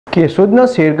કેશોદના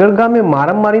શેરગઢ ગામે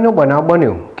મારામારીનો બનાવ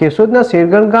બન્યો। કેશોદના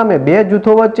શેરગઢ ગામે બે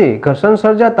જૂથો વચ્ચે ઘર્ષણ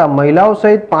સર્જાતા મહિલાઓ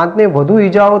સહિત 5ને વધુ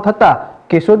ઈજાઓ થતા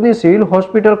કેશોદની સિવિલ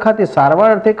હોસ્પિટલ ખાતે સારવાર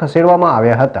અર્થે ખસેડવામાં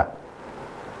આવ્યા હતા।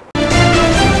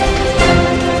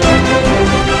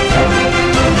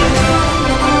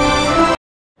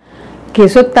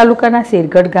 કેશોદ તાલુકાના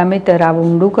શેરગઢ ગામે તરાવ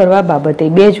ઊંડું કરવા બાબતે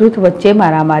બે જૂથ વચ્ચે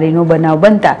મારામારીનો બનાવ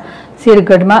બનતા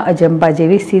શેરગઢમાં અજંપા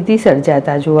જેવી સ્થિતિ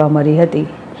સર્જાતા જોવા મળી હતી।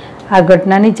 આ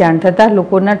ઘટનાની જાણ થતાં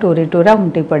લોકોના ટોરેટોરા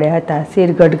ઉમટી પડ્યા હતા।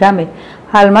 શેરગઢ ગામે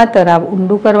હાલમાં તરાવ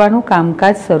ઊંડું કરવાનું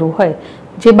કામકાજ શરૂ હોય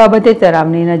જે બાબતે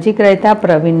તરાવની નજીક રહેતા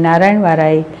પ્રવીણ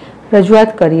નારાયણવાળાએ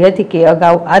રજૂઆત કરી હતી કે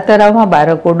અગાઉ આ તરાવમાં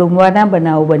બાળકો ડૂબવાના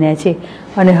બનાવો બન્યા છે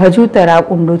અને હજુ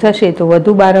તરાવ ઊંડું થશે તો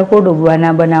વધુ બાળકો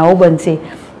ડૂબવાના બનાવો બનશે,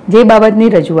 જે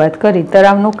બાબતની રજૂઆત કરી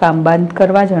તરાવનું કામ બંધ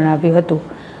કરવા જણાવ્યું હતું।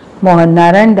 મોહન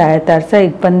નારાયણ દાયતાર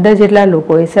સહિત 15 જેટલા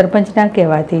લોકોએ સરપંચના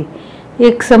કહેવાથી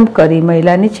એકસમ કરી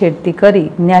મહિલાની છેડતી કરી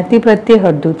જ્ઞાતિ પ્રત્યે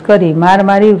હળદૂત કરી માર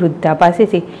મારી વૃદ્ધા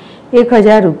પાસેથી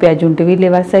 1000 રૂપિયા ઝૂંટવી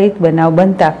લેવા સહિત બનાવ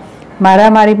બનતા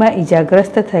મારામારીમાં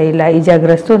ઈજાગ્રસ્ત થયેલા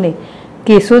ઈજાગ્રસ્તોને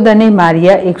કેશોદ અને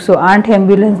મારિયા 108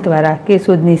 એમ્બ્યુલન્સ દ્વારા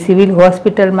કેશોદની સિવિલ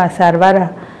હોસ્પિટલમાં સારવાર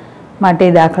માટે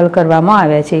દાખલ કરવામાં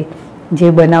આવ્યા છે। જે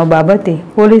બનાવ બાબતે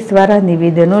પોલીસ દ્વારા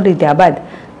નિવેદનો લીધા બાદ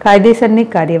કાયદેસરની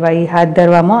કાર્યવાહી હાથ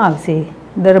ધરવામાં આવશે।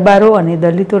 દરબારો અને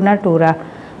દલિતોના ટોળા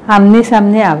આમને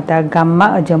સામને આવતા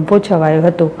ગામમાં અજંપો છવાયો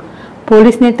હતો।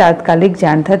 પોલીસને તાત્કાલિક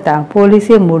જાણ થતાં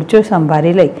પોલીસે મોરચો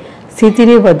સંભાળી લઈ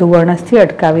સ્થિતિને વધુ વણસથી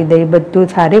અટકાવી દઈ બધું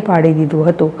થારે પાડી દીધું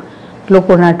હતું।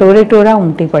 લોકોના ટોરેટોરા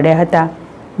ઉમટી પડ્યા હતા,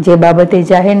 જે બાબતે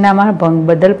જાહેરનામા ભંગ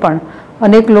બદલ પણ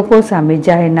અનેક લોકો સામે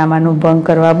જાહેરનામાનો ભંગ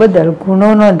કરવા બદલ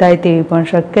ગુનો નોંધાય તેવી પણ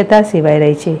શક્યતા સેવાઈ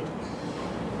રહી છે।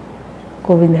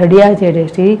 ગોવિંદ હડિયા,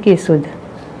 ZSTV, કેશોદ।